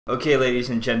Okay, ladies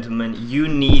and gentlemen, you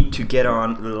need to get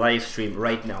on the live stream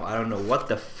right now. I don't know what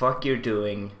the fuck you're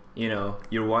doing. You know,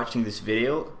 you're watching this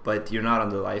video, but you're not on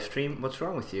the live stream. What's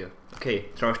wrong with you? Okay,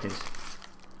 Troshkins,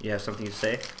 you have something to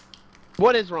say?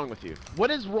 What is wrong with you?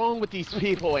 What is wrong with these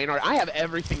people, Einar? I have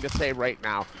everything to say right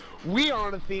now. We are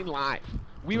on Athene Live.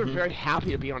 We were very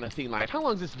happy to be on Athene Live. How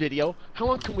long is this video? How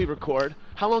long can we record?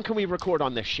 How long can we record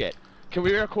on this shit? Can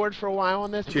we record for a while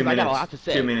on this? Because 2 minutes. I got a lot to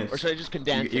say. 2 minutes. Or should I just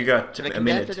condense you it? got Should I a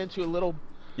condense minute. it into a little...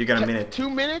 You got a minute. 2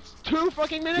 minutes? 2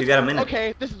 fucking minutes? You got a minute.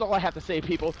 Okay, this is all I have to say,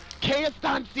 people. Que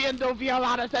están siendo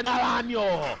violadas en el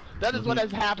año. That is what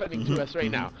is happening to us right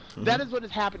now. That is what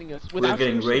is happening to us without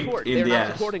your support. They are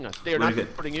not supporting us. They are not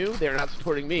supporting you. They are not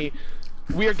supporting me.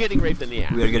 We are getting raped in the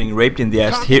ass. We are getting raped in the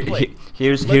ass.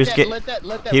 Here's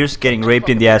getting raped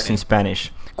in the ass in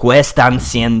Spanish. Que están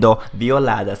siendo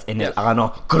violadas en el ano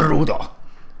crudo.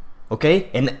 Okay?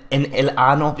 En el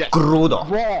ano crudo.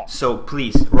 Raw. So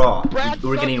please, raw.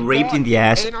 We're getting raped in the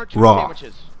ass raw.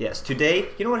 Sandwiches. Yes, today,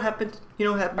 you know what happened? You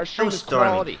know what happened? I was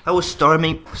starving. I was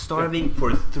starving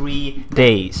for 3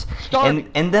 days.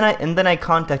 And then I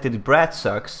contacted Brad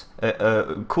Sucks,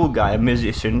 a cool guy, a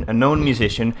musician, a known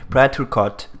musician, Brad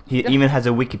Turcotte. He even has a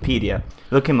Wikipedia.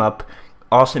 Look him up.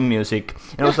 Awesome music.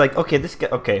 And I was like, okay, this guy,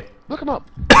 okay. Look him up.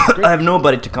 I have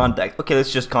nobody to contact. Okay,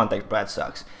 let's just contact Brad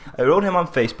Sucks. I wrote him on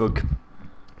Facebook,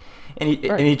 and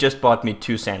he just bought me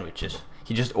 2 sandwiches.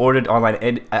 He just ordered online,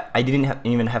 and I didn't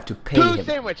even have to pay him. 2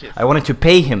 sandwiches. I wanted to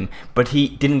pay him, but he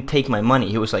didn't take my money.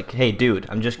 He was like, "Hey, dude,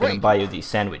 I'm just gonna buy you these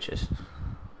sandwiches."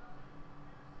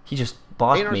 He just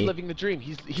bought Einar's me living the dream.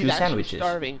 He's 2 actually sandwiches.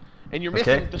 Starving, and you're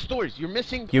missing the stories. You're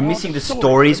missing the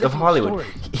stories of Hollywood.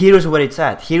 Here's what it's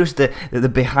at. Here's the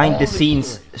behind the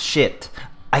scenes shit.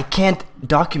 I can't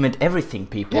document everything,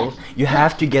 people. You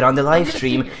have to get on the live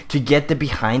stream to get the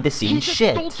behind the scenes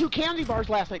shit. He just stole 2 candy bars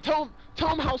last night. Tell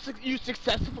him how you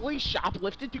successfully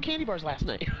shoplifted 2 candy bars last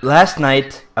night. Last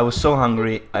night I was so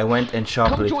hungry. I went and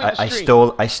shoplifted.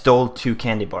 I stole 2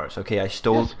 candy bars. Okay, I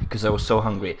stole because I was so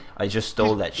hungry. I just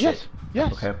stole that shit.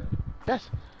 Yes. Okay. Yes.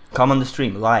 Come on the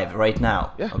stream live right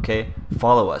now. Okay.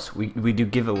 Follow us. We do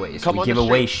giveaways. We give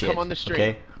away shit. Come on the stream.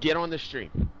 Okay. Get on the stream.